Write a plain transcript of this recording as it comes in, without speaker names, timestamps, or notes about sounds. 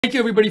Thank you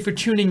everybody for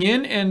tuning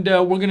in, and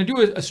we're going to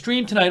do a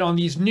stream tonight on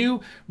these new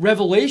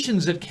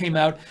revelations that came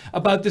out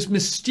about this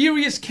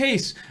mysterious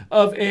case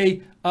of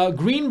a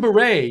Green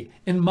Beret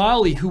in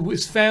Mali who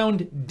was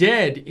found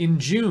dead in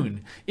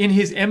June in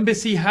his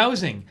embassy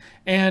housing.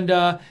 And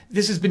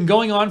this has been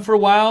going on for a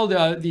while.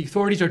 The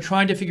authorities are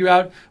trying to figure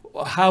out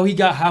how he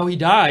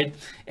died.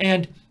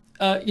 And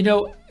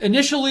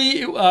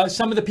initially,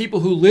 some of the people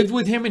who lived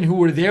with him and who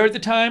were there at the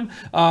time,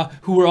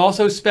 who were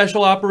also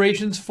special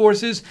operations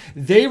forces,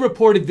 they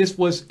reported this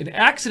was an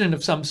accident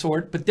of some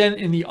sort. But then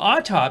in the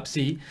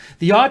autopsy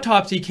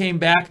came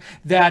back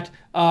that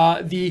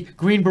the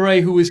Green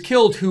Beret who was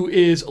killed, who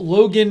is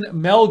Logan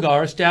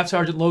Melgar, Staff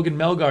Sergeant Logan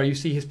Melgar, you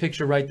see his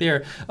picture right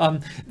there.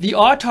 The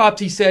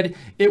autopsy said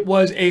it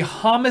was a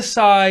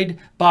homicide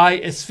by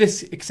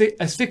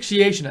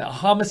asphyxiation, a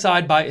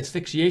homicide by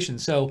asphyxiation.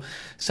 So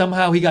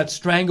somehow he got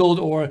strangled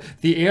or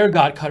the air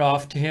got cut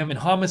off to him, and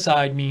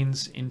homicide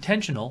means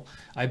intentional,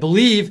 I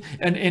believe,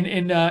 and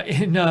in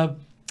the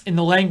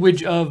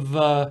language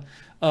of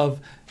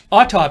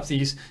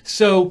autopsies.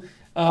 So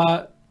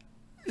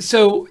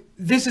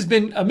this has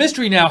been a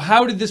mystery now.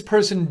 How did this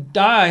person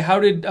die? How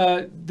did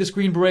this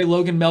Green Beret,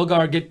 Logan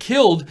Melgar, get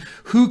killed?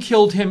 Who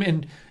killed him,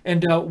 and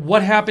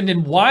what happened,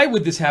 and why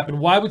would this happen?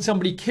 Why would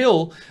somebody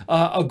kill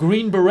a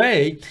Green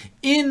Beret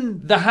in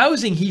the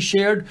housing he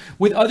shared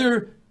with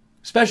other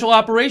special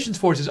operations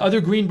forces,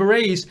 other Green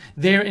Berets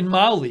there in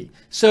Mali?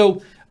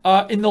 So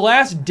in the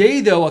last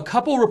day, though, a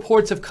couple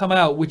reports have come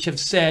out which have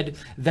said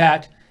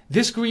that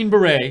this Green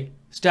Beret,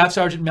 Staff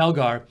Sergeant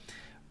Melgar,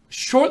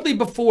 shortly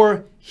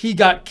before he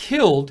got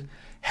killed,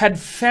 had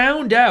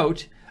found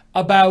out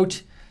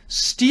about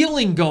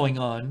stealing going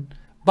on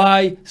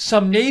by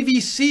some Navy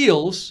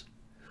SEALs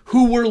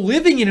who were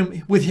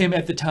living with him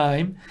at the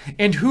time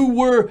and who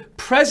were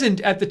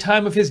present at the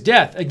time of his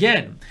death.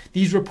 Again,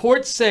 these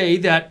reports say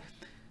that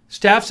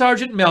Staff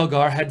Sergeant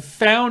Melgar had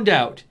found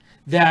out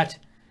that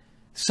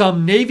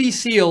some Navy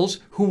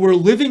SEALs who were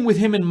living with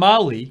him in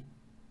Mali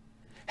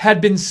had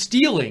been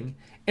stealing,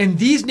 and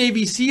these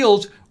Navy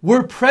SEALs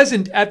were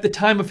present at the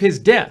time of his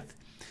death.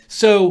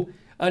 So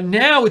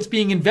now it's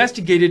being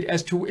investigated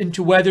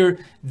into whether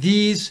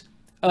these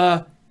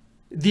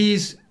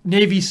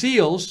Navy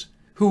SEALs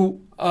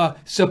who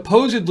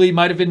supposedly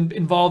might have been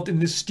involved in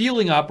this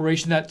stealing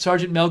operation that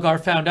Sergeant Melgar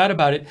found out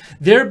about it,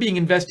 they're being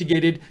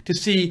investigated to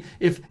see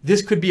if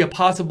this could be a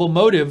possible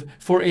motive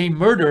for a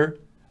murder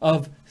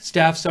of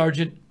Staff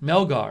Sergeant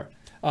Melgar.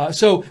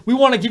 So we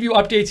want to give you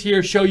updates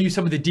here, show you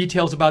some of the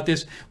details about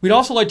this. We'd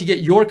also like to get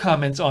your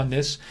comments on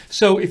this.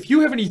 So if you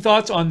have any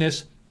thoughts on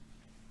this,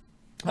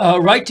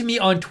 write to me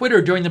on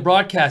Twitter during the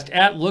broadcast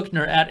at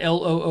Lookner, at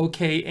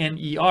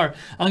Lookner.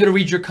 I'm going to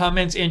read your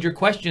comments and your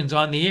questions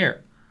on the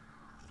air.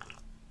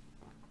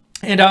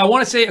 And I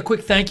want to say a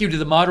quick thank you to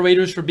the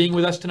moderators for being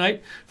with us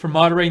tonight, for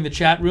moderating the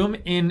chat room.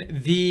 In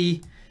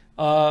the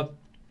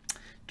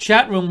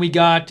chat room, we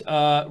got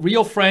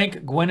Real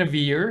Frank,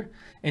 Guinevere,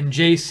 and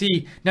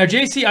JC. Now,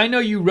 JC, I know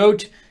you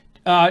wrote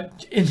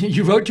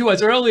to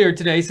us earlier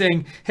today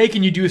saying, hey,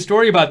 can you do a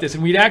story about this?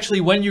 And we'd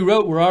actually, when you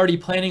wrote, we're already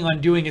planning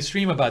on doing a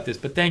stream about this.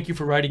 But thank you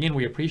for writing in.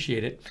 We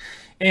appreciate it.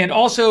 And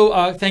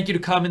also, thank you to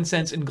Common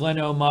Sense and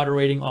Gleno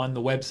moderating on the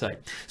website.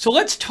 So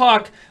let's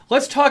talk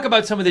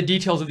about some of the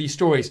details of these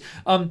stories.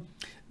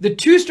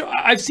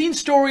 I've seen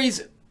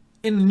stories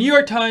in the New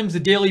York Times, the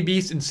Daily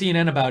Beast, and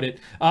CNN about it.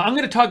 I'm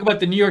going to talk about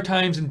the New York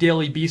Times and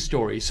Daily Beast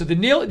stories. So the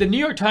New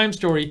York Times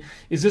story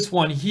is this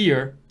one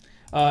here.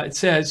 It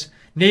says,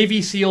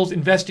 Navy SEALs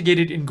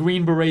investigated in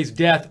Green Beret's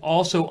death,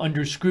 also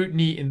under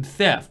scrutiny in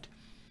theft.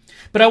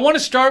 But I want to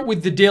start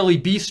with the Daily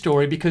Beast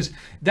story because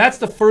that's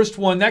the first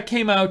one. That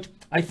came out,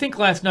 I think,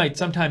 last night,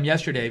 sometime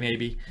yesterday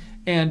maybe.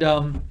 And I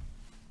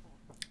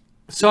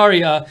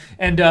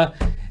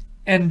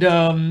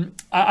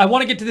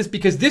want to get to this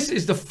because this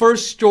is the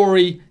first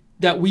story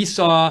that we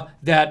saw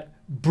that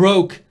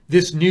broke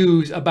this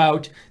news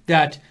about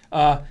that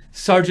Staff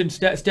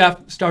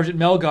Sergeant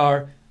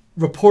Melgar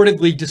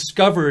reportedly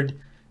discovered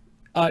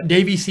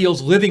Navy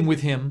SEALs living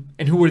with him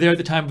and who were there at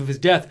the time of his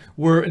death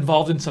were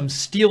involved in some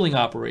stealing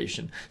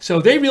operation.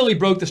 So they really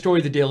broke the story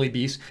of the Daily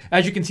Beast.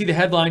 As you can see, the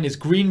headline is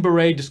Green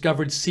Beret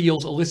discovered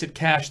SEALs illicit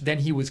cash, then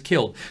he was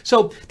killed.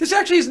 So this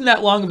actually isn't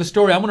that long of a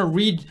story. I'm going to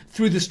read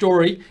through the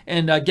story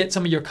and get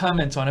some of your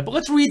comments on it. But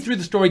let's read through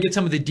the story, get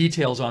some of the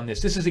details on this.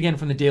 This is again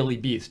from the Daily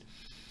Beast.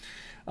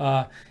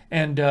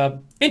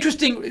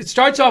 Interesting. It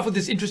starts off with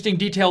this interesting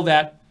detail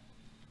that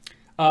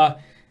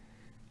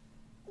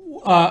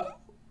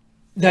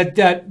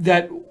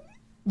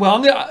well,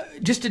 I'm gonna,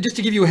 just to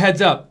give you a heads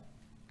up,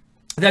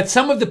 that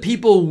some of the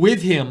people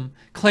with him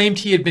claimed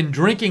he had been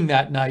drinking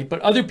that night,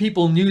 but other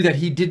people knew that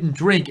he didn't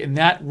drink, and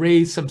that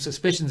raised some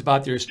suspicions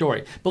about their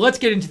story. But let's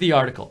get into the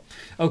article.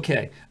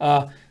 Okay,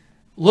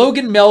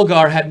 Logan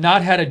Melgar had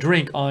not had a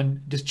drink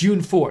on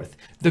June 4th.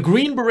 The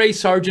Green Beret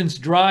sergeant's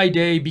dry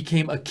day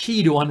became a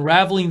key to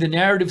unraveling the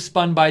narrative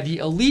spun by the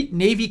elite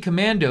Navy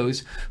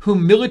commandos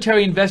whom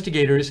military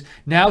investigators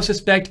now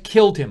suspect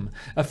killed him,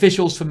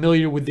 officials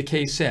familiar with the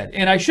case said.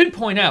 And I should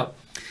point out,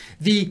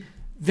 the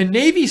The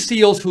Navy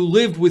SEALs who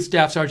lived with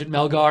Staff Sergeant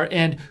Melgar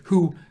and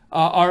who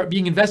are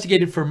being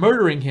investigated for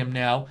murdering him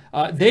now,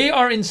 they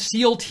are in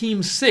SEAL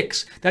Team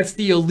 6. That's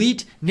the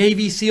elite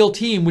Navy SEAL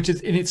team, which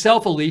is in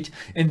itself elite,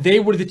 and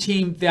they were the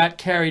team that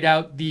carried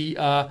out the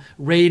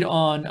raid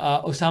on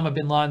Osama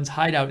bin Laden's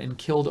hideout and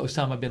killed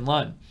Osama bin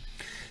Laden.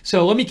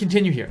 So let me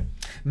continue here.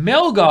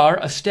 Melgar,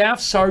 a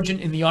staff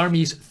sergeant in the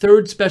Army's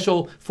 3rd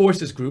Special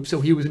Forces Group, so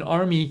he was an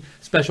Army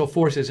Special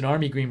Forces, an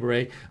Army Green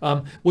Beret,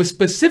 was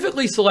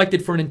specifically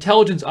selected for an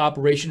intelligence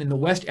operation in the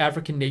West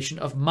African nation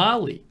of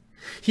Mali.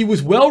 He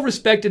was well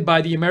respected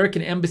by the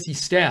American embassy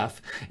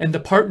staff and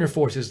the partner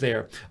forces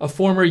there, a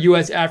former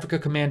U.S. Africa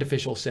Command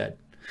official said.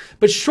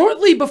 But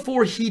shortly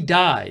before he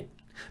died,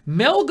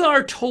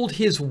 Melgar told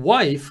his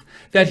wife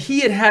that he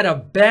had had a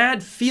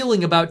bad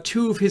feeling about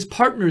 2 of his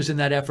partners in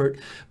that effort,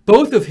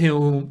 both of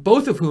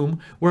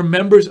whom were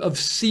members of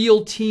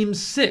SEAL Team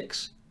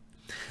 6.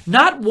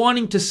 Not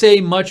wanting to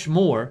say much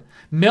more,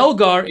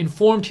 Melgar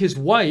informed his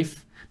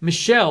wife,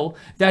 Michelle,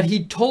 that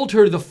he'd tell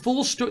her the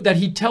full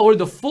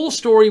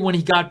story when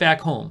he got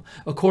back home,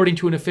 according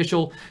to an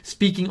official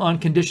speaking on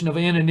condition of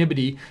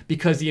anonymity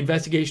because the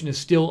investigation is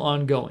still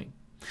ongoing.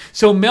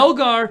 So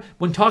Melgar,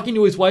 when talking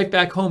to his wife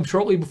back home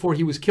shortly before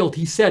he was killed,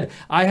 he said,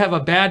 "I have a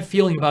bad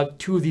feeling about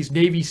 2 of these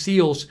Navy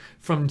SEALs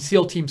from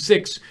SEAL Team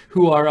 6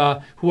 who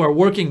are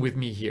working with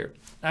me here."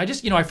 I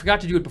just, I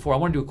forgot to do it before. I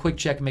want to do a quick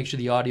check and make sure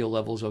the audio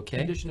level is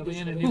okay.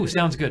 Ooh,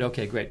 sounds good.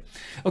 Okay, great.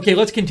 Okay,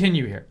 let's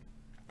continue here.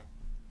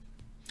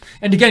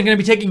 And again, I'm going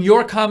to be taking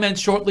your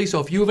comments shortly, so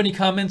if you have any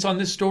comments on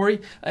this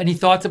story, any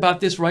thoughts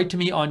about this, write to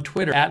me on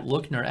Twitter,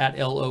 @Lookner,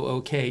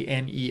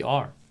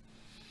 @LOOKNER.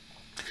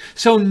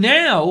 So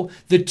now,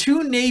 the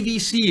 2 Navy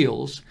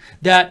SEALs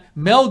that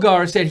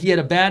Melgar said he had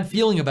a bad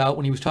feeling about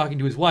when he was talking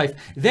to his wife,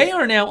 they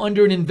are now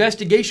under an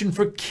investigation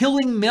for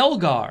killing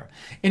Melgar.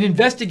 An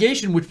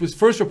investigation which was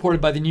first reported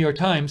by the New York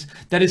Times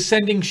that is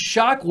sending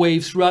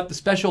shockwaves throughout the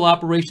special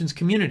operations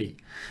community.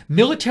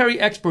 Military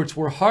experts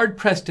were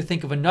hard-pressed to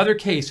think of another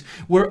case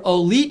where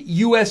elite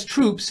U.S.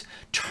 troops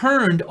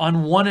turned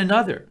on one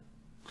another.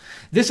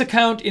 This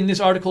account in this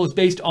article is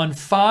based on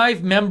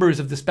 5 members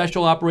of the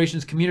Special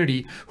Operations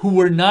community who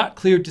were not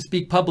cleared to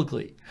speak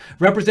publicly.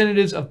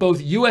 Representatives of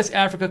both U.S.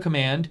 Africa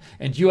Command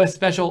and U.S.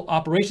 Special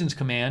Operations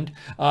Command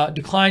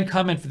declined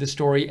comment for the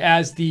story,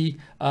 as the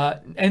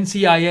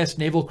NCIS,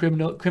 Naval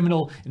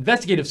Criminal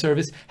Investigative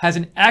Service, has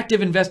an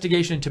active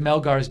investigation into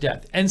Melgar's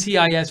death.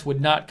 NCIS would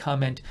not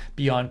comment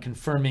beyond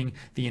confirming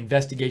the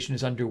investigation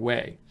is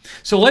underway.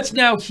 So let's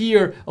now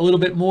hear a little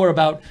bit more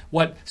about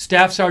what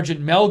Staff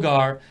Sergeant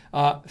Melgar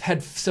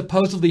had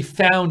supposedly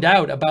found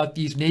out about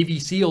these Navy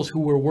SEALs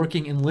who were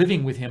working and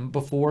living with him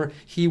before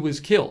he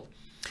was killed.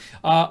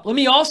 Let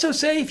me also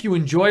say, if you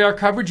enjoy our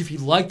coverage, if you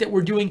like that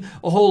we're doing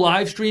a whole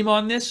live stream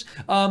on this,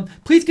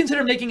 please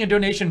consider making a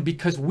donation,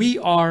 because we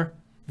are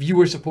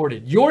viewer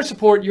supported. Your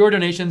support, your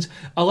donations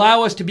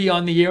allow us to be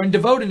on the air and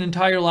devote an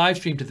entire live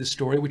stream to this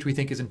story, which we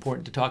think is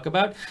important to talk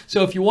about.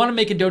 So if you want to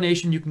make a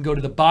donation, you can go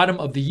to the bottom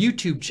of the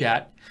YouTube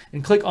chat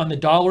and click on the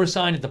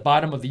 $ at the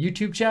bottom of the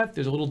YouTube chat.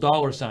 There's a little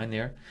 $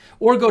 there.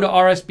 Or go to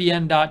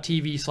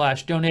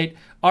rsbn.tv/donate,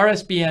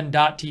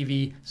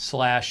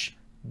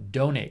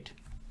 rsbn.tv/donate.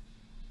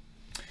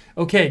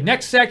 Okay,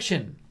 next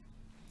section.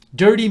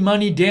 Dirty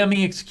money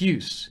damning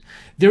excuse.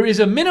 There is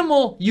a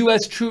minimal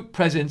U.S. troop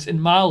presence in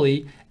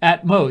Mali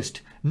at most,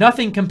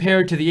 nothing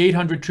compared to the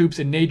 800 troops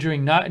in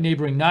neighboring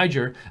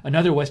Niger,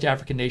 another West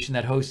African nation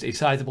that hosts a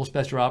sizable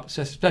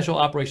special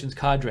operations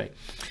cadre.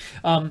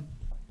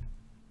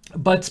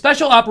 But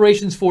special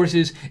operations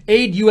forces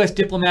aid U.S.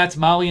 diplomats,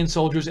 Malian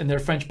soldiers, and their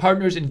French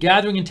partners in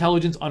gathering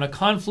intelligence on a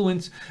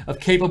confluence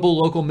of capable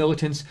local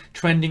militants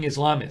trending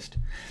Islamist.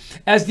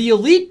 As the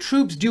elite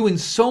troops do in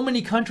so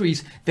many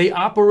countries, they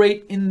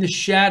operate in the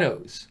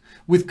shadows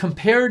with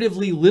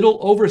comparatively little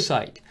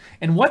oversight.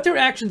 And what their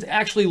actions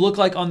actually look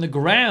like on the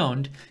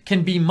ground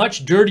can be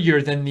much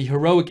dirtier than the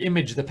heroic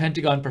image the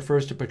Pentagon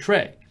prefers to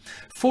portray.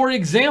 For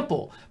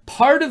example,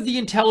 part of the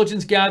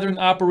intelligence gathering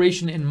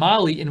operation in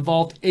Mali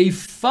involved a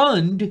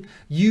fund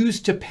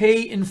used to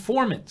pay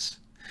informants.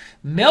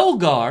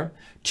 Melgar,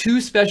 2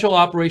 special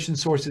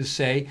operations sources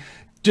say,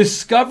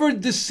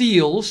 discovered the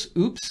SEALs.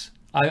 Oops,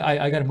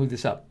 I got to move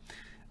this up.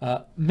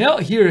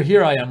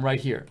 Here I am right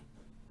here.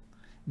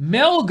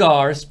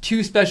 Melgar's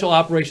 2 special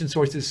operations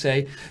sources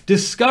say,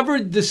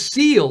 discovered the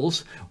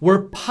SEALs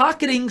were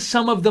pocketing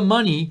some of the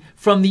money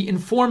from the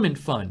informant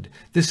fund.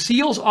 The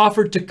SEALs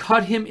offered to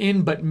cut him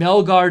in, but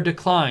Melgar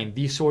declined,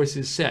 these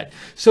sources said.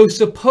 So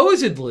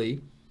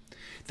supposedly,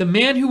 the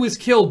man who was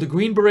killed, the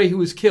Green Beret who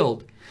was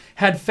killed,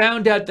 had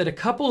found out that a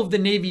couple of the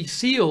Navy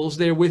SEALs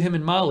there with him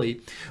in Mali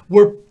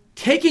were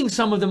taking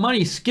some of the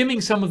money,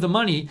 skimming some of the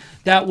money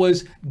that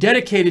was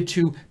dedicated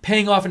to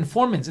paying off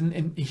informants,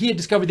 and he had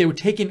discovered they were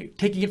taking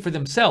it for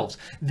themselves.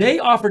 They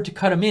offered to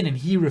cut him in, and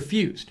he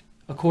refused,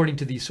 according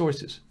to these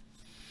sources.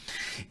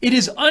 It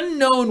is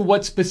unknown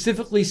what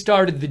specifically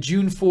started the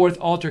June 4th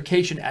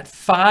altercation at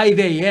 5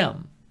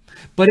 a.m.,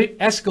 but it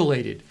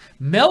escalated.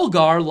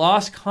 Melgar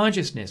lost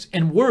consciousness,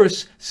 and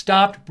worse,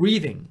 stopped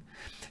breathing.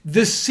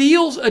 The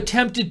SEALs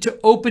attempted to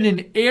open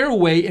an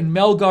airway in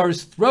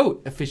Melgar's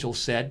throat, officials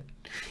said.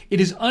 It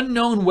is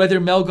unknown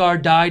whether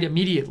Melgar died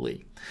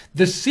immediately.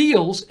 The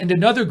SEALs and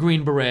another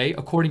Green Beret,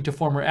 according to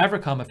former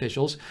AFRICOM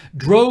officials,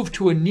 drove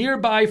to a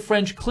nearby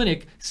French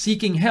clinic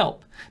seeking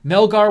help.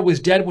 Melgar was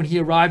dead when he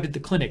arrived at the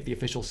clinic, the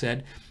official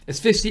said.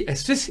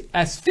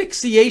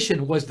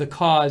 Asphyxiation was the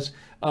cause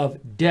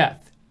of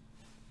death.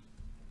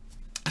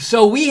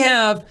 So we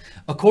have,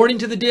 according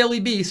to the Daily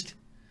Beast,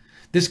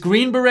 this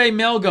Green Beret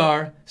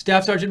Melgar,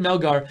 Staff Sergeant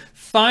Melgar,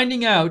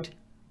 finding out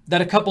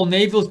that a couple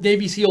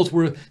Navy SEALs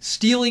were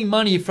stealing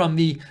money from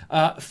the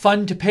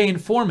fund to pay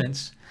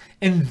informants.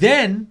 And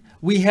then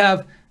we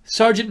have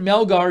Sergeant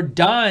Melgar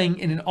dying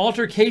in an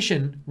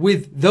altercation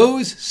with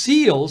those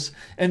SEALs.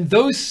 And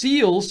those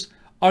SEALs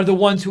are the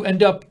ones who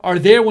are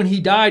there when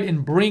he died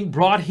and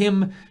brought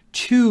him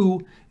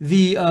to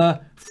the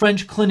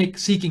French clinic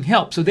seeking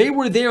help. So they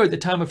were there at the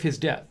time of his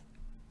death.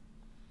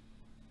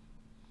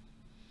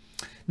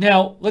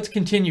 Now, let's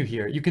continue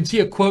here. You can see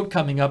a quote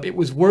coming up. It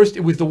was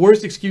the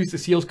worst excuse the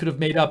SEALs could have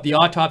made up. The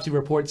autopsy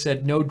report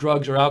said no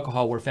drugs or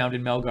alcohol were found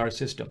in Melgar's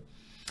system.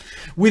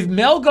 With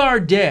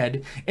Melgar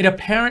dead, an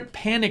apparent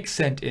panic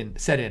set in.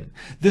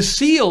 The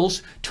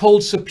SEALs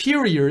told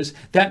superiors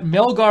that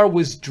Melgar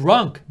was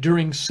drunk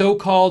during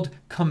so-called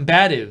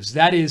combatives,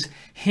 that is,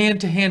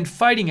 hand-to-hand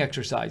fighting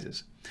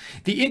exercises.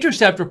 The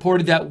Intercept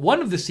reported that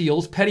one of the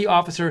SEALs, Petty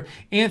Officer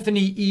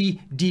Anthony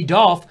E. D.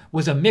 Dolph,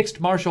 was a mixed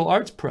martial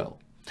arts pro.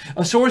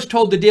 A source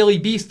told the Daily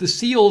Beast the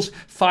SEALs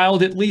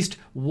filed at least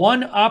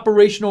one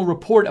operational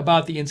report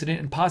about the incident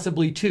and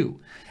possibly two.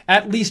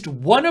 At least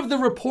one of the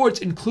reports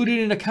included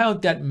an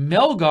account that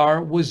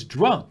Melgar was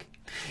drunk.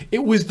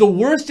 It was the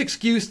worst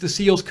excuse the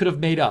SEALs could have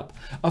made up.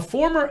 A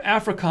former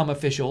AFRICOM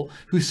official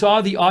who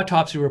saw the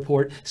autopsy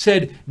report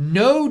said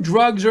no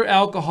drugs or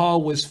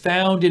alcohol was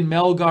found in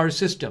Melgar's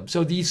system.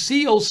 So these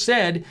SEALs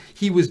said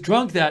he was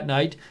drunk that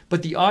night,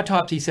 but the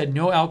autopsy said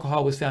no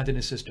alcohol was found in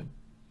his system.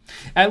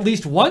 At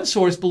least one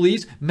source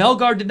believes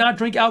Melgar did not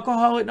drink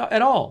alcohol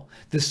at all.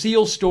 The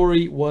SEAL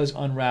story was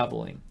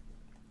unraveling.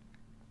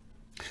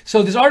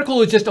 So this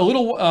article is just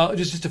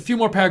a few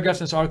more paragraphs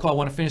in this article. I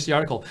want to finish the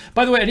article.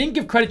 By the way, I didn't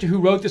give credit to who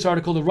wrote this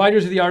article. The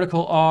writers of the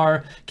article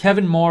are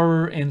Kevin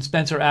Maurer and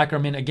Spencer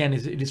Ackerman. Again,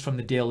 it is from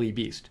the Daily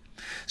Beast.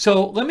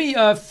 So let me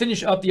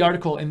finish up the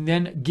article and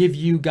then give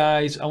you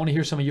guys, I want to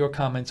hear some of your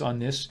comments on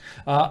this.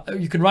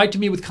 You can write to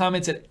me with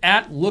comments at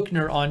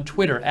 @Lookner on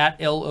Twitter,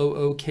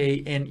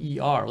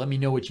 @LOOKNER. Let me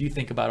know what you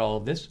think about all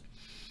of this.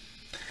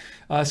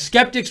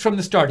 Skeptics from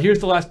the start. Here's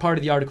the last part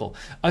of the article.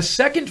 A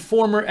second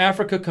former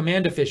Africa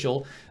Command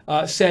official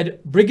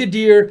said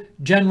Brigadier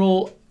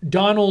General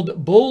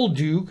Donald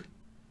Bolduc,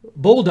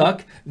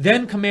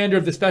 then commander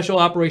of the Special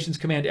Operations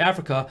Command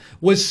Africa,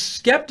 was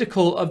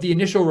skeptical of the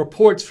initial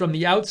reports from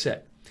the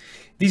outset.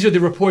 These are the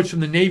reports from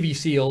the Navy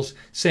SEALs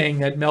saying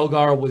that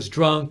Melgar was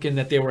drunk and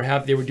that they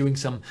were doing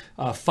some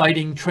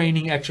fighting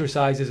training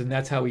exercises, and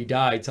that's how he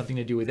died, something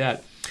to do with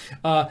that.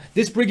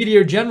 This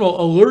brigadier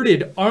general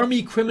alerted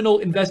Army Criminal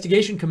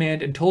Investigation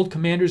Command and told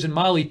commanders in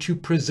Mali to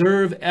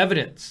preserve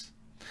evidence.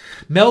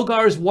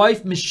 Melgar's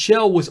wife,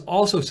 Michelle, was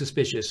also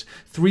suspicious.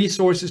 Three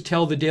sources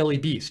tell the Daily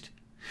Beast.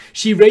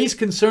 She raised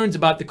concerns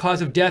about the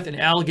cause of death and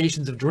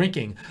allegations of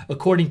drinking,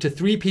 according to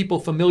three people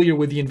familiar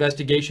with the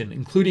investigation,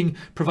 including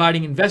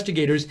providing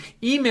investigators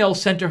emails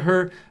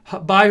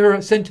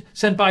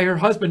sent by her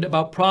husband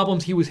about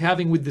problems he was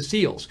having with the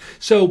SEALs.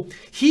 So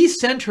he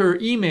sent her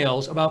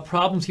emails about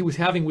problems he was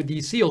having with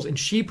these SEALs, and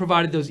she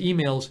provided those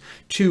emails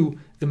to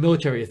the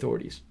military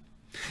authorities.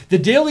 The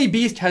Daily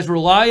Beast has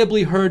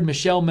reliably heard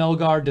Michelle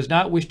Melgar does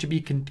not wish to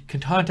be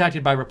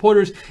contacted by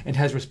reporters and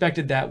has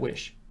respected that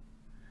wish.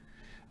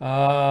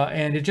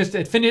 And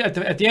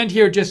at the end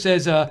here, it just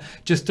says,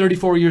 just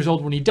 34 years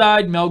old when he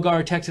died. Melgar,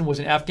 a Texan, was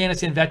an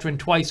Afghanistan veteran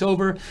twice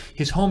over.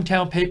 His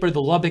hometown paper,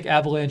 the Lubbock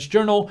Avalanche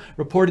Journal,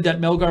 reported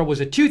that Melgar was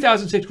a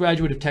 2006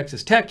 graduate of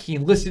Texas Tech. He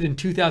enlisted in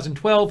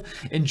 2012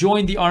 and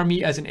joined the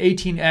Army as an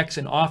 18X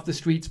and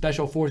off-the-street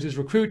Special Forces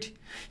recruit.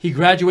 He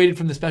graduated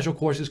from the Special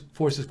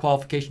Forces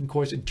Qualification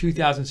Course in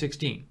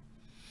 2016.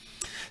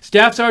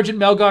 Staff Sergeant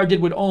Melgar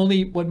did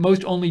what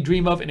most only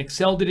dream of and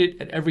excelled at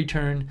it at every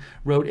turn,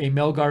 wrote a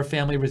Melgar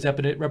family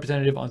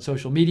representative on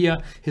social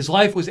media. His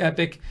life was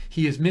epic.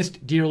 He is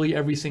missed dearly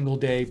every single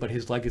day, but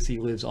his legacy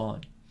lives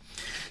on.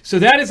 So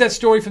that is that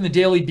story from the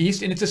Daily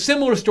Beast, and it's a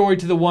similar story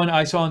to the one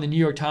I saw in the New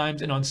York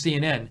Times and on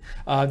CNN.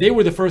 They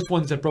were the first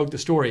ones that broke the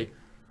story.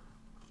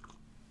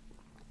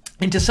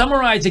 And to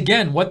summarize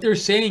again, what they're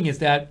saying is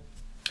that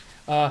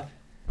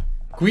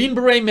Green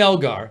Beret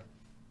Melgar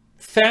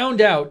found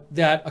out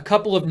that a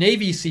couple of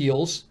Navy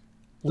SEALs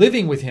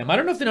living with him, I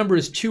don't know if the number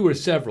is two or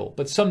several,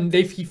 but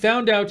he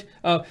found out,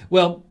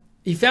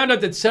 he found out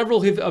that several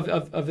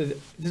does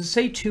it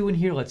say two in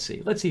here? Let's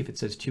see if it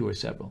says two or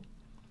several.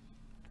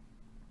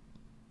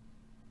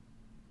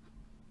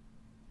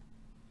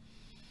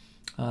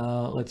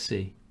 Let's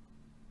see.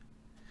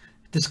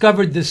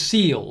 Discovered the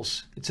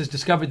SEALs. It says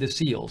discovered the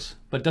SEALs,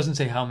 but it doesn't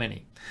say how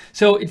many.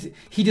 So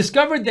he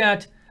discovered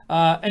that,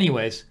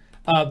 anyways,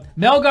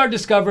 Melgar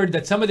discovered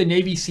that some of the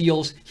Navy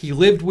SEALs he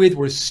lived with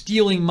were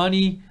stealing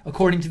money,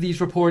 according to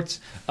these reports,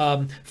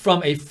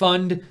 from a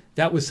fund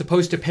that was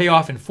supposed to pay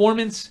off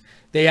informants.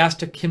 They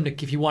asked him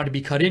if he wanted to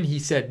be cut in. He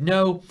said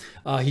no.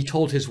 He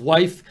told his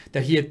wife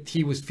that he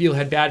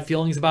had bad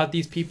feelings about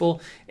these people,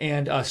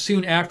 and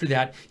soon after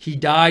that, he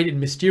died in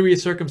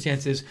mysterious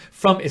circumstances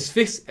from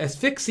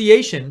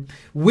asphyxiation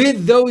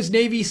with those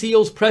Navy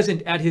SEALs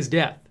present at his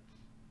death.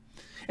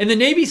 And the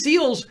Navy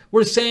SEALs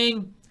were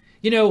saying,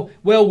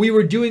 well, we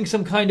were doing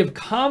some kind of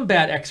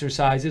combat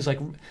exercises, like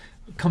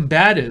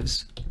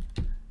combatives.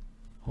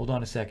 Hold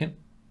on a second.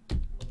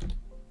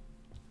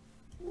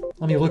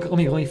 Let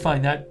me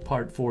find that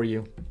part for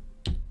you.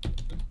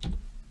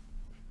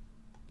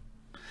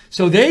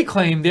 So they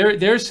claim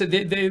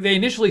they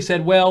initially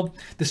said, well,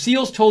 the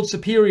SEALs told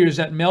superiors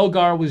that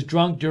Melgar was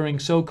drunk during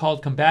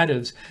so-called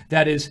combatives,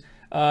 that is,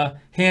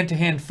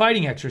 hand-to-hand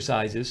fighting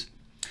exercises.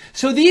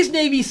 So these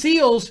Navy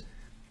SEALs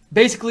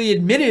basically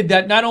admitted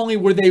that not only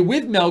were they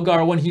with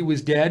Melgar when he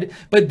was dead,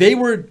 but they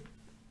were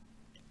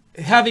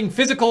having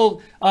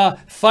physical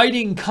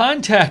fighting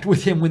contact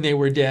with him when they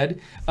were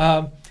dead.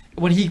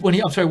 When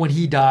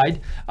he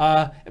died,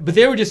 but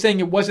they were just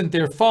saying it wasn't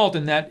their fault,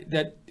 and that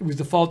it was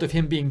the fault of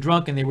him being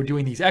drunk, and they were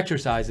doing these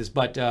exercises.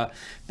 But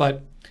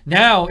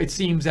now it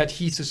seems that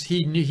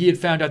he had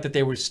found out that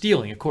they were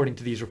stealing, according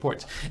to these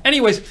reports.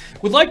 Anyways,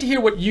 would like to hear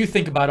what you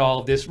think about all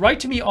of this. Write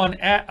to me on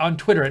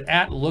Twitter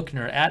at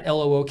Lookner, at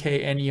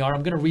Lookner.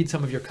 I'm going to read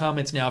some of your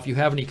comments now if you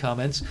have any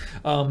comments.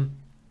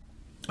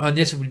 On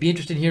this, would be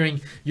interested in hearing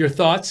your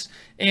thoughts.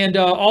 And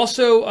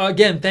also,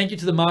 again, thank you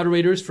to the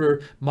moderators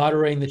for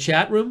moderating the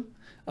chat room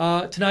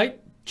tonight.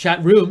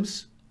 Chat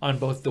rooms on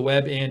both the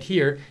web and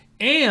here.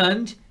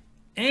 And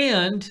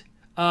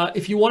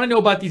if you want to know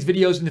about these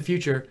videos in the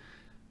future,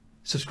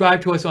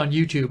 subscribe to us on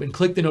YouTube and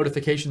click the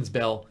notifications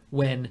bell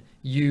when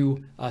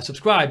you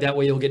subscribe. That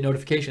way you'll get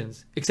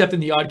notifications, except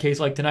in the odd case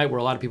like tonight where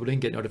a lot of people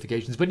didn't get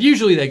notifications, but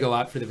usually they go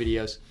out for the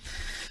videos.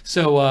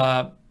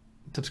 So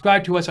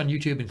subscribe to us on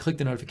YouTube and click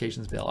the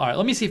notifications bell. All right,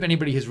 let me see if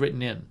anybody has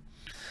written in.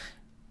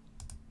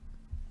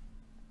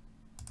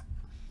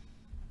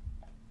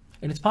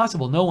 And it's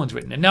possible no one's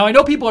written in. Now, I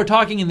know people are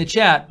talking in the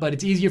chat, but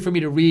it's easier for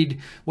me to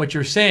read what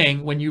you're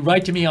saying when you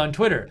write to me on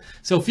Twitter.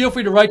 So feel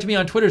free to write to me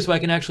on Twitter so I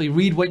can actually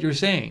read what you're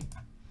saying.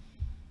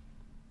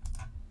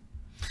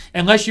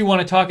 Unless you want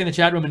to talk in the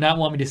chat room and not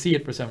want me to see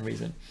it for some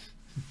reason.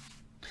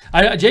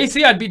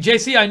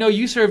 JC, I know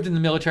you served in the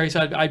military,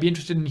 so I'd be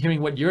interested in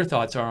hearing what your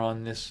thoughts are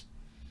on this.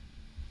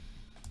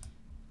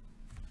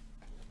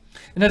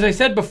 And as I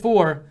said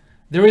before,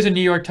 there is a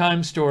New York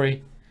Times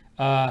story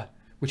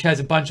which has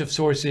a bunch of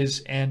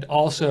sources and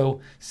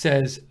also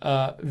says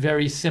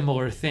very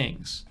similar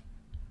things.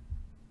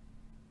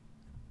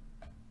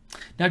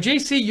 Now,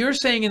 JC, you're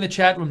saying in the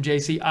chat room,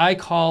 JC, I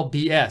call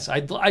BS.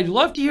 I'd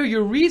love to hear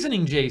your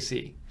reasoning,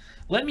 JC.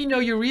 Let me know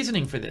your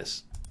reasoning for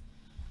this.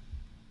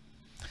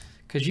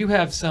 Because you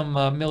have some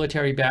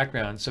military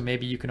background, so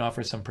maybe you can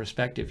offer some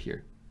perspective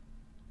here.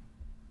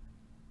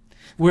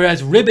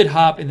 Whereas Ribbit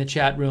Hop in the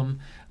chat room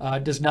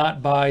does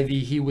not buy the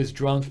he was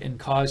drunk and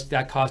caused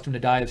him to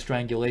die of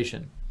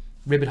strangulation.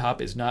 Ribbit Hop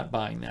is not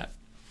buying that.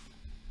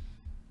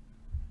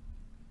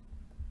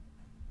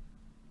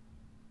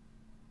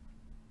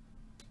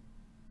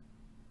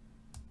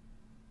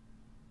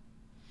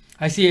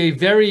 I see a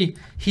very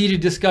heated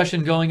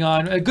discussion going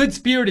on, a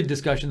good-spirited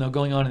discussion, though,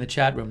 going on in the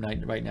chat room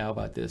right now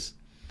about this,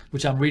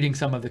 which I'm reading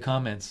some of the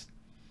comments.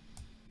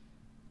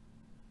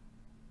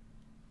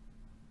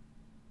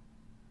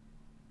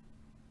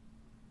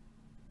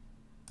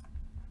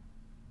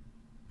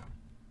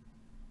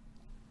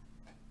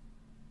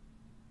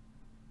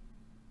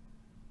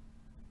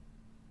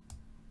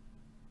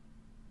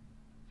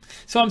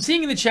 So I'm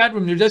seeing in the chat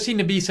room there does seem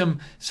to be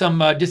some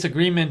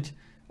disagreement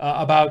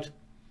about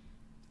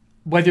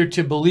whether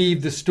to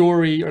believe the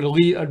story or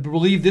to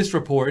believe this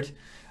report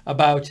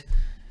about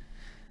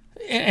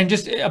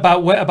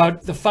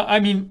I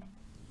mean,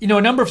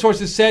 a number of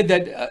sources said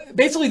that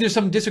basically there's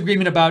some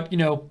disagreement about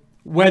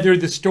whether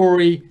the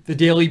story the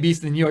Daily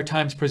Beast and the New York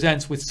Times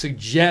presents, which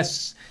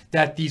suggests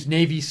that these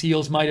Navy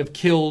SEALs might have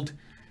killed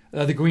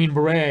the Green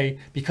Beret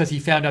because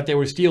he found out they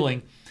were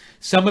stealing.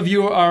 Some of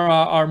you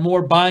are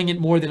more buying it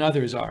more than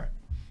others are.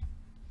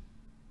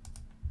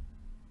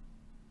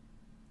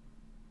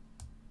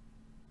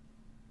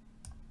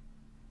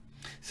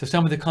 So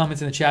some of the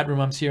comments in the chat room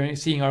I'm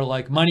seeing are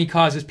like, money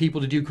causes people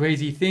to do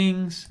crazy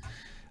things.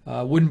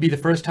 Wouldn't be the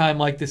first time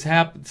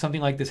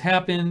something like this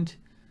happened.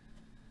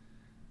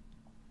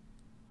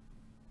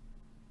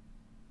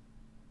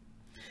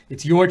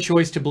 It's your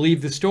choice to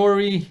believe the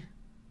story.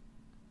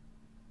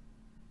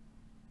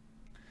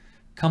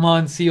 Come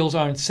on, SEALs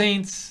aren't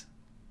saints.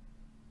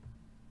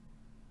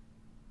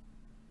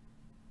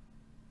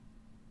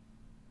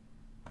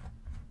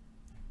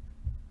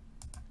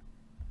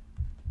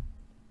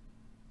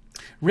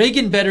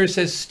 Reagan Better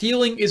says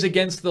stealing is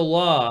against the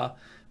law,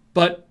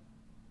 but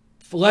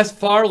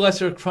far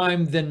lesser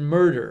crime than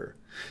murder.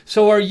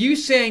 So are you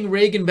saying,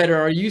 Reagan Better,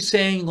 are you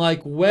saying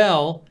like,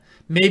 well,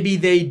 maybe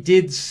they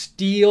did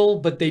steal,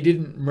 but they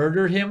didn't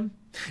murder him.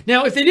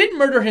 Now, if they didn't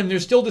murder him,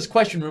 there's still this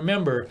question,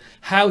 remember,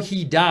 how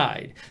he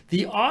died.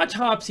 The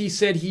autopsy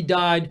said he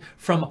died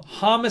from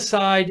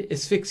homicide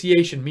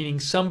asphyxiation, meaning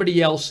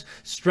somebody else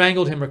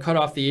strangled him or cut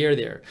off the air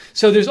there.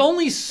 So there's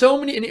only so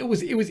many, and it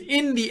was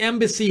in the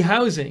embassy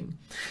housing.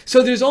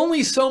 So there's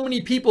only so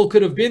many people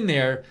could have been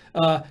there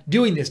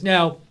doing this.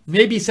 Now,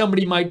 maybe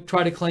somebody might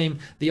try to claim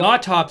the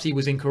autopsy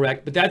was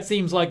incorrect, but that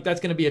seems like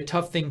that's going to be a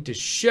tough thing to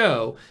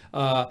show,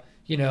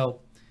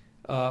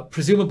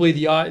 presumably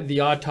the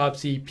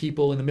autopsy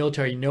people in the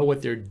military know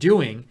what they're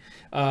doing.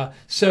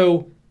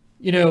 So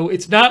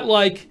it's not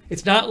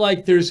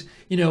like there's,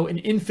 an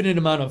infinite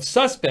amount of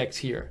suspects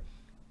here.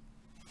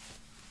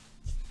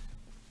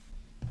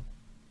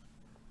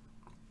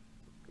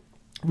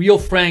 Real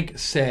Frank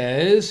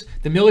says,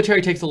 the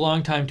military takes a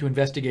long time to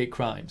investigate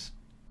crimes.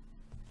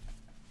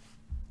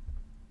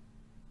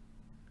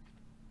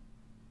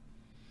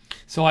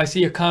 So I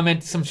see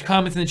some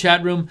comments in the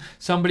chat room.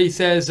 Somebody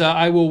says,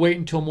 I will wait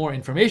until more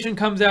information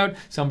comes out.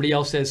 Somebody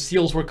else says,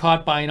 SEALs were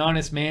caught by an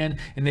honest man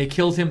and they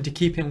killed him to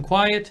keep him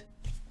quiet.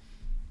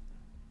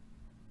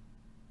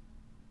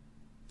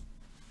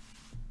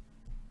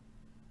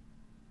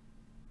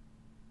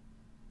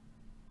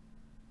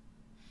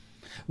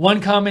 One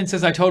comment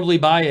says, I totally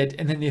buy it.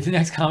 And then the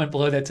next comment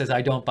below that says,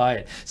 I don't buy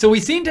it. So we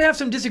seem to have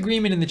some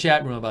disagreement in the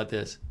chat room about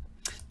this.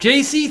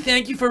 JC,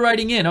 thank you for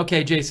writing in.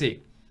 Okay, JC.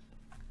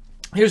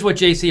 Here's what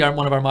JC,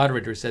 one of our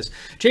moderators, says.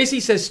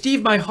 JC says,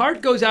 Steve, my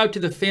heart goes out to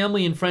the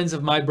family and friends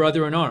of my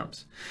brother in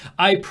arms.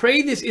 I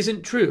pray this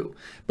isn't true,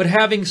 but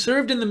having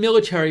served in the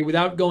military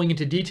without going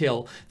into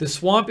detail, the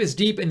swamp is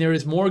deep and there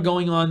is more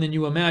going on than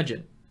you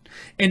imagine.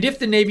 And if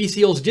the Navy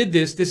SEALs did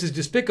this, this is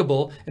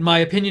despicable, and my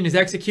opinion is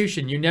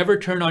execution. You never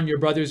turn on your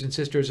brothers and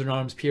sisters in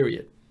arms,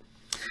 period.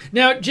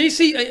 Now,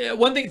 JC,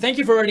 one thing, thank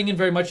you for writing in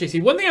very much,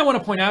 JC. One thing I want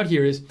to point out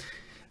here is,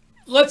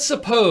 let's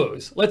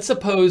suppose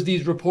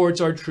these reports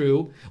are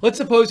true. Let's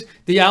suppose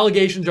the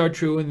allegations are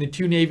true and the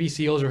two Navy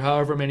SEALs or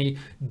however many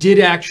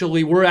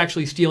were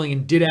actually stealing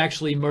and did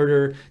actually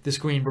murder this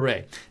Green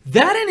Beret.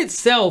 That in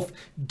itself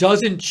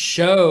doesn't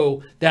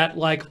show that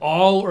like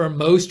all or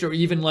most or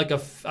even like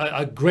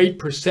a great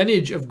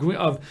percentage of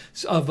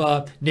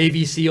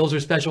Navy SEALs or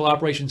Special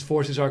Operations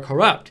Forces are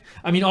corrupt.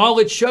 I mean, all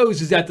it shows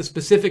is that the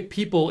specific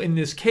people in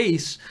this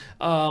case,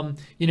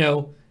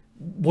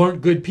 weren't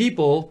good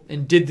people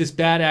and did this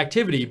bad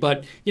activity.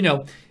 But,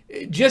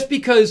 just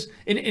because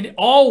in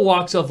all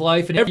walks of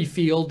life, in every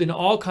field, in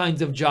all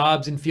kinds of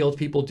jobs and fields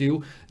people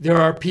do, there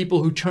are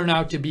people who turn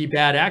out to be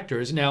bad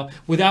actors. Now,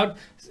 without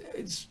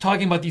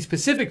talking about these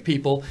specific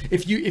people,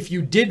 if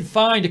you did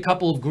find a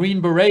couple of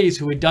Green Berets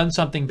who had done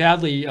something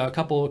badly, a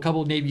couple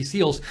of Navy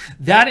SEALs,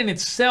 that in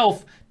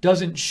itself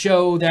doesn't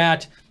show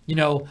that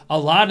a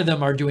lot of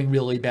them are doing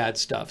really bad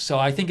stuff. So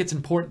I think it's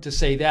important to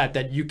say that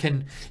I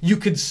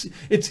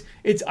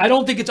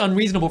don't think it's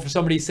unreasonable for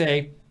somebody to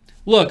say,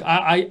 look,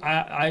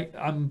 I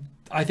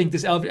think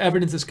this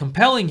evidence is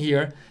compelling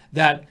here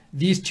that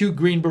these two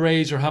Green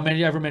Berets or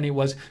however many it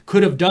was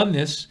could have done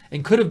this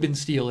and could have been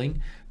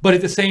stealing. But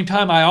at the same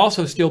time, I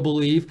also still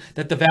believe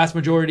that the vast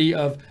majority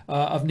of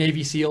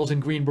Navy SEALs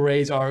and Green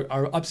Berets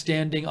are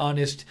upstanding,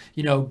 honest,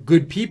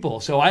 good people.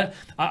 So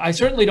I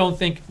certainly don't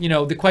think,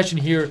 the question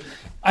here,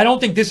 I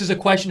don't think this is a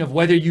question of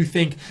whether you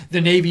think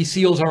the Navy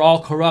SEALs are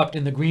all corrupt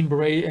and the Green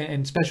Beret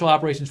and Special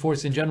Operations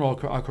Forces in general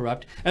are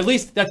corrupt. At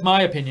least that's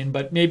my opinion,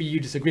 but maybe you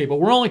disagree. But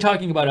we're only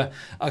talking about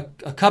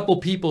a couple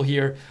people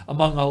here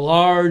among a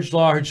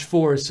large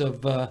force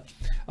of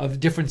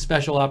different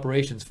Special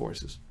Operations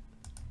Forces.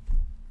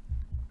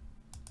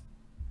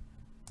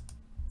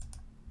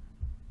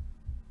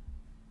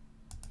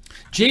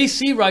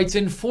 JC writes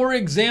in, for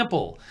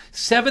example,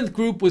 7th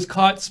Group was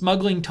caught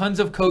smuggling tons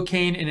of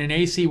cocaine in an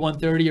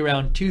AC-130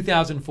 around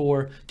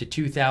 2004 to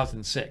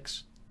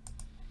 2006.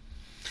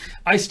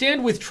 I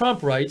Stand With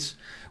Trump writes,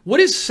 what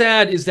is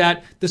sad is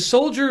that the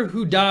soldier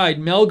who died,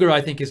 Melgar I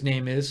think his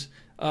name is,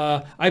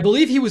 I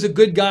believe he was a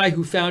good guy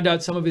who found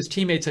out some of his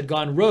teammates had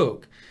gone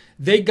rogue.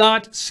 They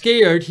got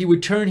scared he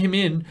would turn him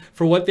in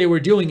for what they were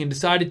doing and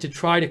decided to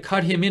try to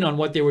cut him in on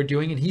what they were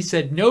doing, and he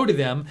said no to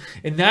them,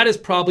 and that is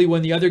probably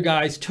when the other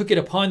guys took it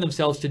upon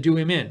themselves to do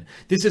him in.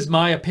 This is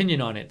my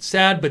opinion on it.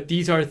 Sad, but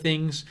these are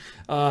things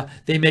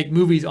they make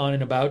movies on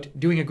and about.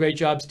 Doing a great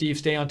job, Steve.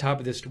 Stay on top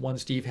of this. One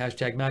Steve,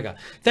 #MAGA.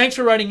 Thanks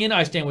for writing in,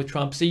 I Stand With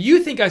Trump. So you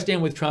think I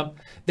stand with Trump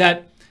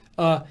that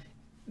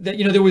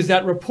there was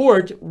that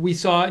report we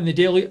saw in the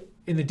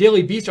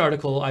Daily Beast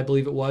article, I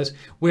believe it was,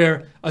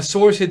 where a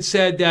source had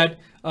said that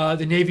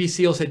the Navy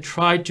SEALs had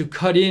tried to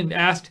cut in,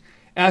 asked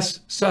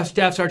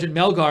Staff Sergeant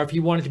Melgar if he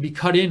wanted to be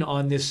cut in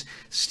on this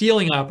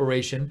stealing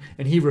operation,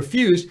 and he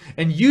refused.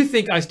 And you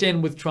think I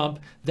stand with Trump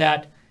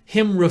that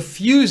him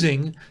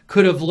refusing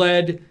could have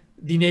led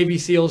the Navy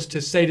SEALs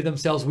to say to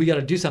themselves, we got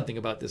to do something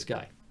about this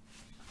guy.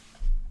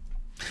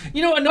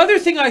 Another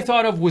thing I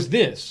thought of was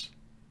this.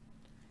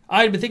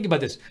 I had been thinking about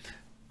this.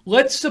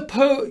 Let's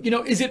suppose,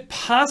 is it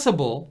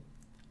possible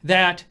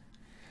that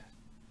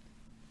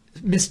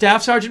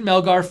Staff Sergeant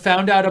Melgar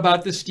found out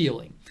about the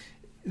stealing,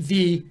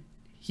 he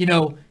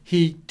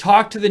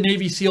talked to the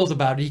Navy SEALs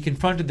about it. He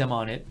confronted them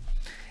on it.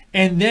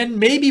 And then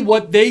maybe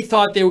what they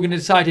thought they were going to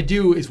decide to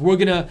do is we're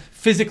going to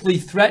physically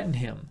threaten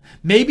him.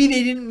 Maybe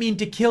they didn't mean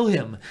to kill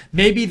him.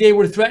 Maybe they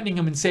were threatening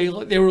him and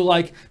they were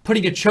like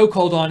putting a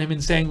chokehold on him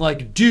and saying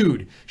like,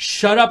 dude,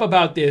 shut up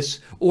about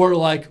this, or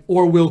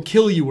we'll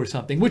kill you or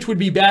something, which would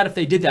be bad if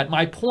they did that.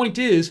 My point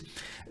is,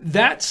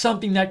 that's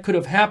something that could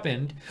have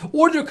happened.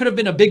 Or there could have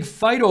been a big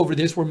fight over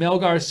this where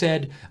Melgar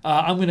said,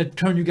 I'm going to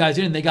turn you guys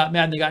in, and they got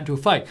mad and they got into a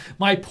fight.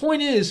 My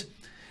point is,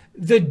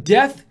 the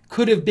death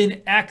could have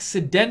been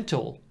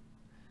accidental.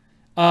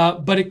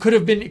 But it could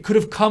have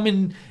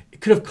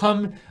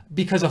come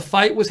because a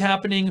fight was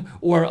happening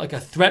or like a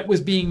threat was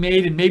being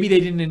made, and maybe they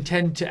didn't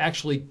intend to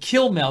actually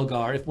kill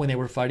Melgar when they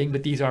were fighting.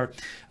 But these are,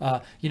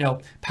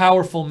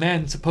 powerful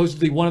men.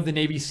 Supposedly, one of the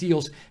Navy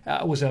SEALs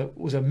was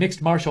a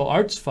mixed martial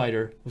arts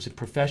fighter. Was it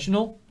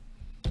professional?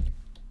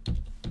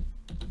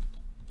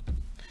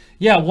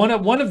 Yeah,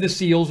 one of the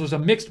SEALs was a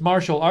mixed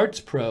martial arts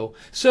pro.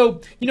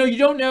 So, you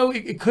don't know.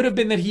 It could have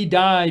been that he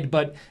died,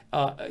 but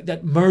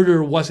that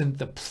murder wasn't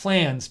the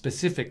plan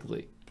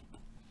specifically.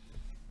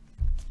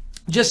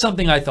 Just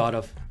something I thought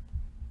of.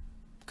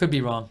 Could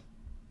be wrong.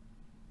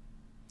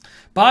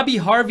 Bobby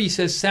Harvey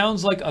says,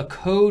 sounds like a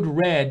Code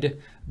Red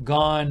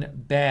gone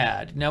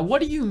bad. Now,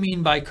 what do you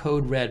mean by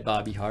Code Red,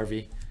 Bobby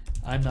Harvey?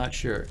 I'm not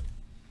sure.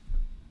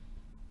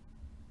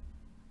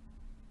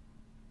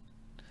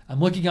 I'm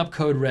looking up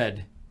Code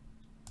Red.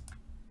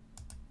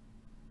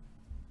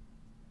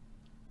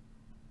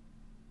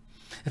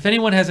 If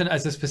anyone has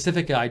a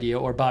specific idea,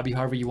 or Bobby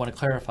Harvey, you want to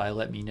clarify,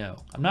 let me know.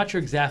 I'm not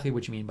sure exactly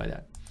what you mean by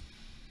that.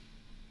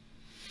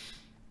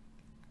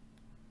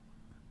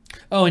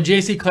 Oh, and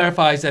JC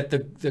clarifies that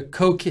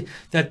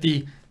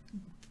the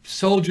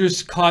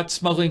soldiers caught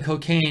smuggling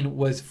cocaine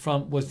was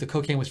from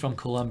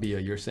Colombia.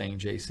 You're saying,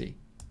 JC.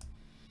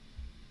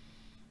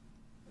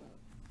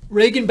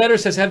 Reagan Better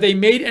says, have they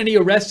made any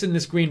arrests in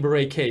this Green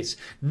Beret case?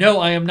 No,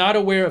 I am not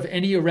aware of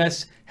any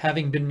arrests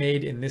having been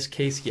made in this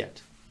case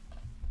yet.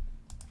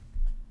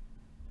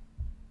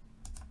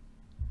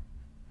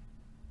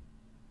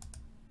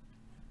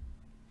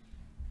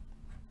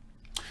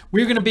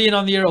 We're going to be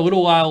on the air a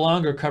little while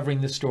longer covering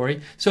this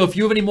story. So if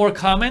you have any more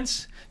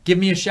comments, give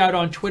me a shout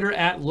on Twitter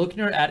at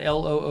Lookner, at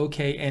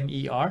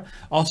Lookmer.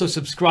 Also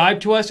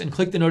subscribe to us and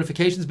click the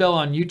notifications bell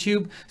on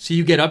YouTube so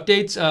you get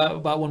updates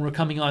about when we're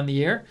coming on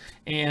the air.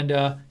 And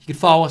you can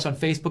follow us on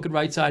Facebook at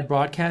Right Side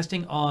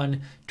Broadcasting,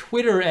 on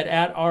Twitter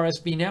at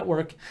RSB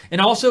Network.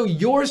 And also,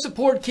 your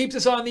support keeps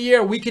us on the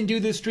air. We can do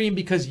this stream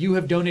because you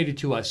have donated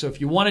to us. So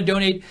if you want to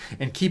donate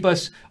and keep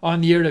us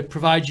on the air to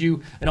provide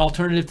you an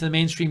alternative to the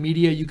mainstream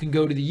media, you can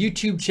go to the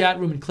YouTube chat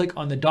room and click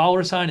on the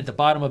 $ at the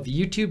bottom of the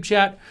YouTube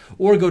chat,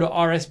 or go to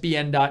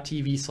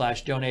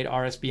rsbn.tv/donate,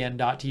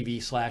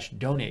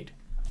 rsbn.tv/donate.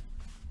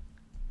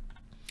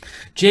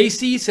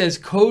 JC says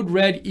Code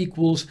Red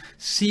equals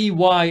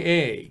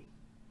CYA.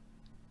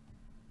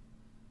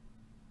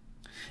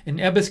 And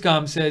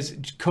Ebiscom says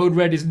Code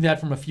Red, isn't that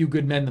from A Few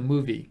Good Men, the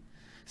movie?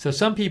 So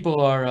some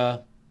people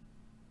are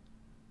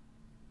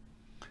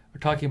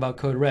talking about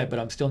Code Red, but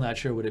I'm still not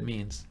sure what it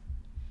means.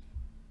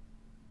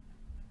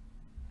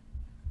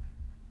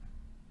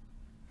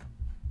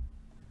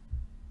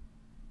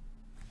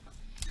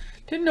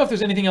 Didn't know if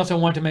there's anything else I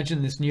want to mention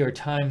in this New York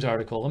Times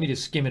article. Let me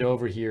just skim it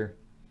over here.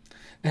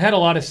 It had a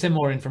lot of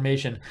similar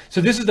information. So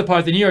this is the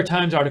part. The New York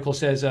Times article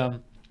says,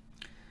 a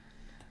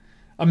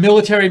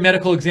military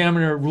medical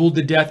examiner ruled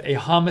the death a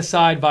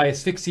homicide by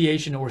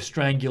asphyxiation or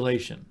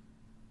strangulation.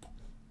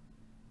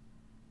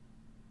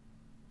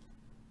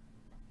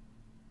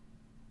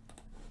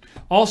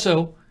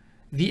 Also,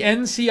 the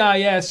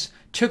NCIS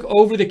took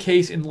over the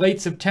case in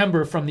late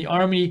September from the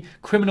Army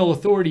criminal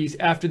authorities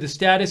after the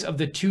status of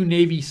the two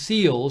Navy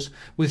SEALs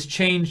was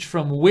changed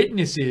from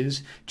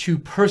witnesses to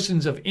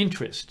persons of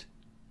interest.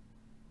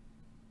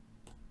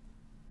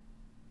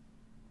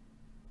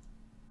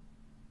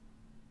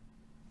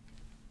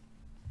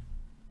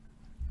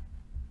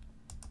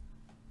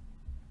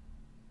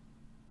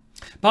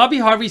 Bobby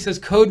Harvey says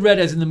Code Red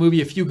as in the movie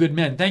A Few Good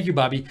Men. Thank you,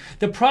 Bobby.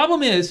 The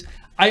problem is,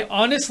 I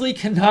honestly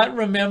cannot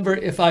remember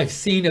if I've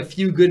seen A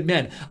Few Good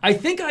Men. I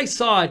think I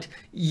saw it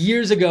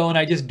years ago and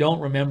I just don't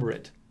remember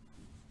it.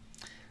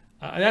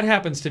 That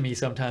happens to me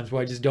sometimes,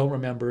 where I just don't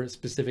remember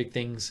specific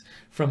things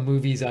from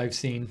movies I've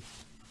seen.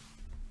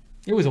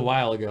 It was a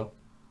while ago.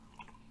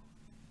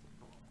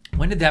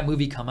 When did that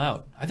movie come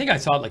out? I think I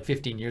saw it like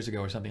 15 years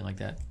ago or something like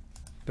that.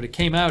 But it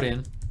came out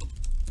in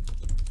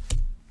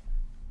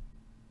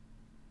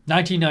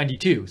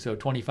 1992, so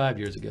 25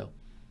 years ago.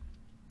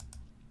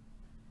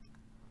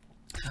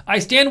 I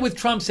Stand With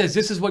Trump says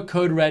this is what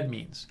Code Red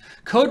means.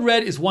 Code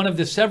Red is one of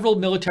the several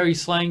military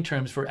slang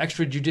terms for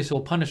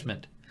extrajudicial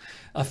punishment.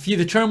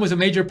 The term was a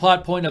major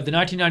plot point of the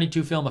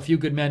 1992 film A Few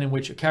Good Men, in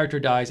which a character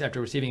dies after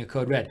receiving a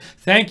Code Red.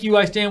 Thank you,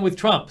 I Stand With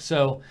Trump.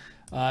 So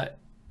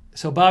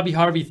Bobby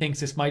Harvey thinks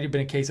this might have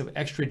been a case of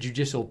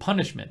extrajudicial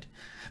punishment.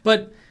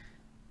 But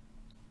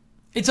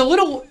it's a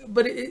little,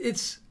 but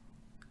it's...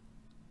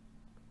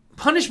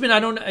 punishment,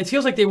 it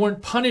feels like they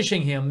weren't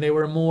punishing him. They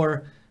were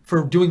more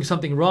for doing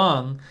something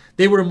wrong.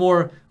 They were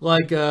more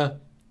like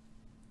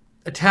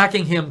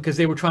attacking him because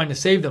they were trying to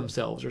save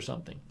themselves or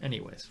something.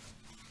 Anyways.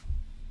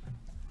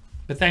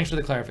 But thanks for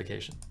the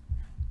clarification.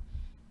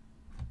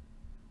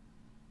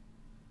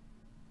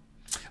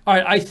 All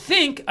right, I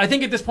think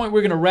at this point we're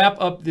going to wrap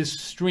up this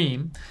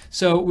stream.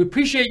 So we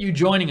appreciate you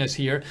joining us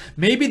here.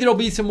 Maybe there'll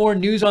be some more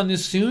news on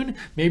this soon.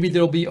 Maybe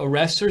there'll be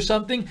arrests or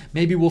something.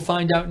 Maybe we'll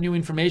find out new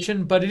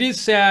information. But it is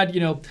sad,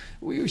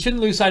 we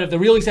shouldn't lose sight of the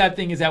really sad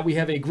thing is that we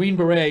have a Green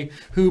Beret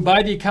who,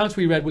 by the accounts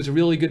we read, was a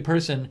really good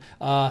person,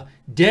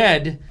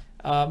 dead.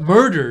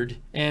 Murdered,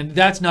 and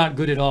that's not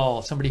good at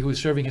all. Somebody who was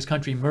serving his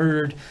country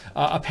murdered,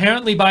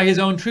 apparently by his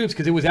own troops,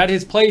 because it was at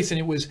his place, and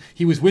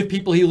he was with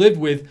people he lived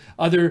with,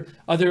 other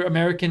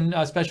American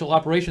Special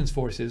Operations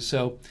Forces.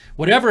 So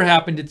whatever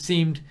happened, it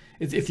seemed,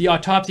 if the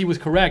autopsy was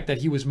correct, that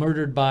he was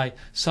murdered by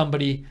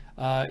somebody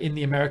in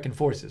the American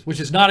forces, which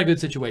is not a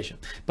good situation.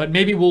 But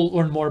maybe we'll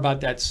learn more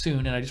about that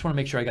soon. And I just want to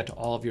make sure I got to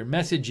all of your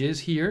messages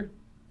here.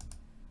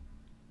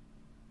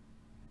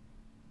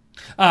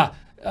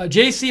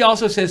 JC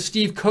also says,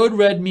 Steve, code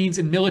red means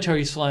in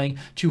military slang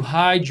to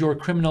hide your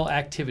criminal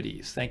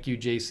activities. Thank you,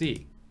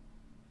 JC.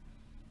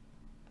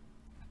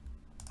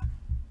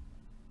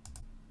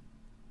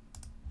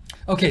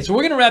 Okay, so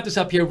we're going to wrap this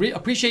up here.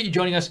 Appreciate you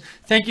joining us.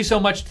 Thank you so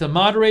much to the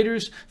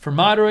moderators for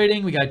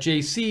moderating. We got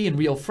JC and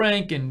Real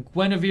Frank, and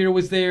Guinevere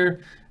was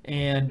there.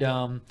 And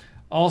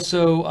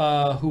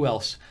also, who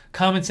else?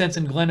 Common Sense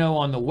and Gleno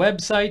on the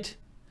website.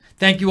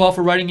 Thank you all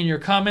for writing in your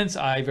comments.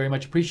 I very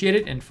much appreciate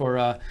it, and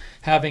for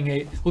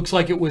having looks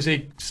like it was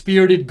a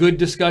spirited, good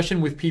discussion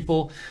with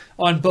people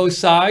on both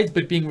sides,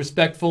 but being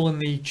respectful in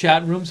the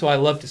chat room. So I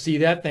love to see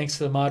that. Thanks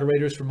to the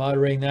moderators for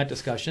moderating that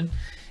discussion.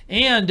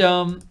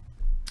 And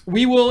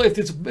we will, if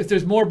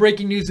there's more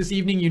breaking news this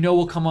evening,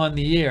 we'll come on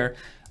the air.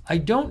 I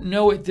don't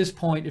know at this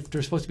point if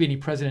there's supposed to be any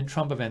President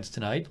Trump events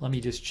tonight. Let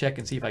me just check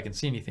and see if I can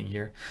see anything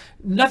here.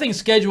 Nothing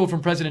scheduled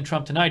from President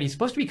Trump tonight. He's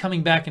supposed to be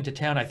coming back into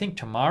town, I think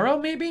tomorrow,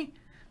 maybe?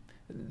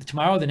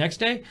 Tomorrow, the next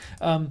day.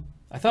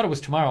 I thought it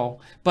was tomorrow,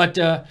 but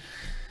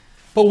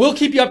we'll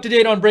keep you up to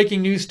date on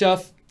breaking news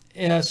stuff.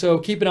 So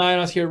keep an eye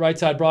on us here at Right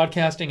Side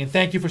Broadcasting, and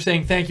thank you for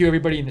saying thank you,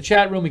 everybody in the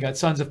chat room. We got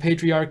Sons of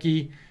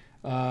Patriarchy,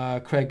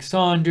 Craig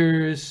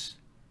Saunders,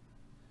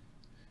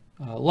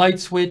 Light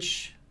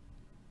Switch.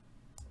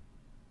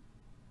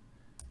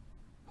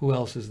 Who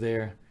else is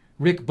there?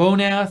 Rick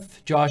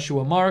Bonath,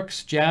 Joshua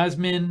Marks,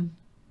 Jasmine.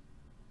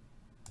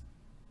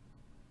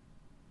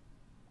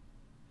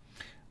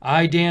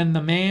 I Dan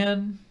the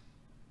Man,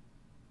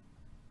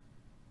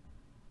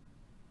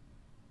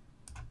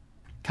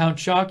 Count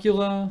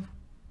Chocula,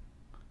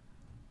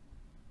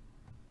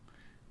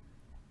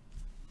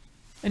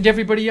 and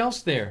everybody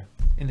else there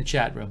in the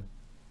chat room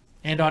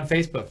and on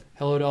Facebook.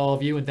 Hello to all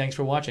of you, and thanks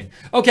for watching.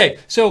 Okay,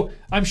 so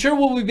I'm sure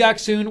we'll be back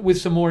soon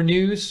with some more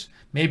news,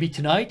 maybe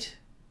tonight,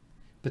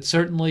 but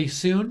certainly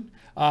soon.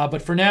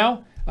 But for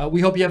now,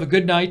 we hope you have a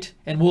good night,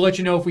 and we'll let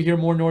you know if we hear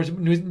more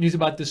news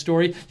about this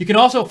story. You can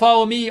also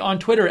follow me on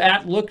Twitter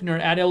at Lookner,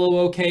 at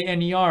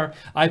Lookner.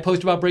 I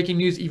post about breaking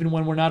news even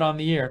when we're not on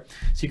the air,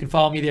 so you can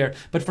follow me there.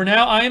 But for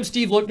now, I am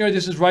Steve Lookner.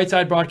 This is Right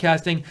Side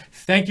Broadcasting.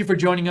 Thank you for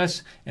joining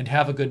us, and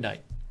have a good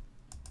night.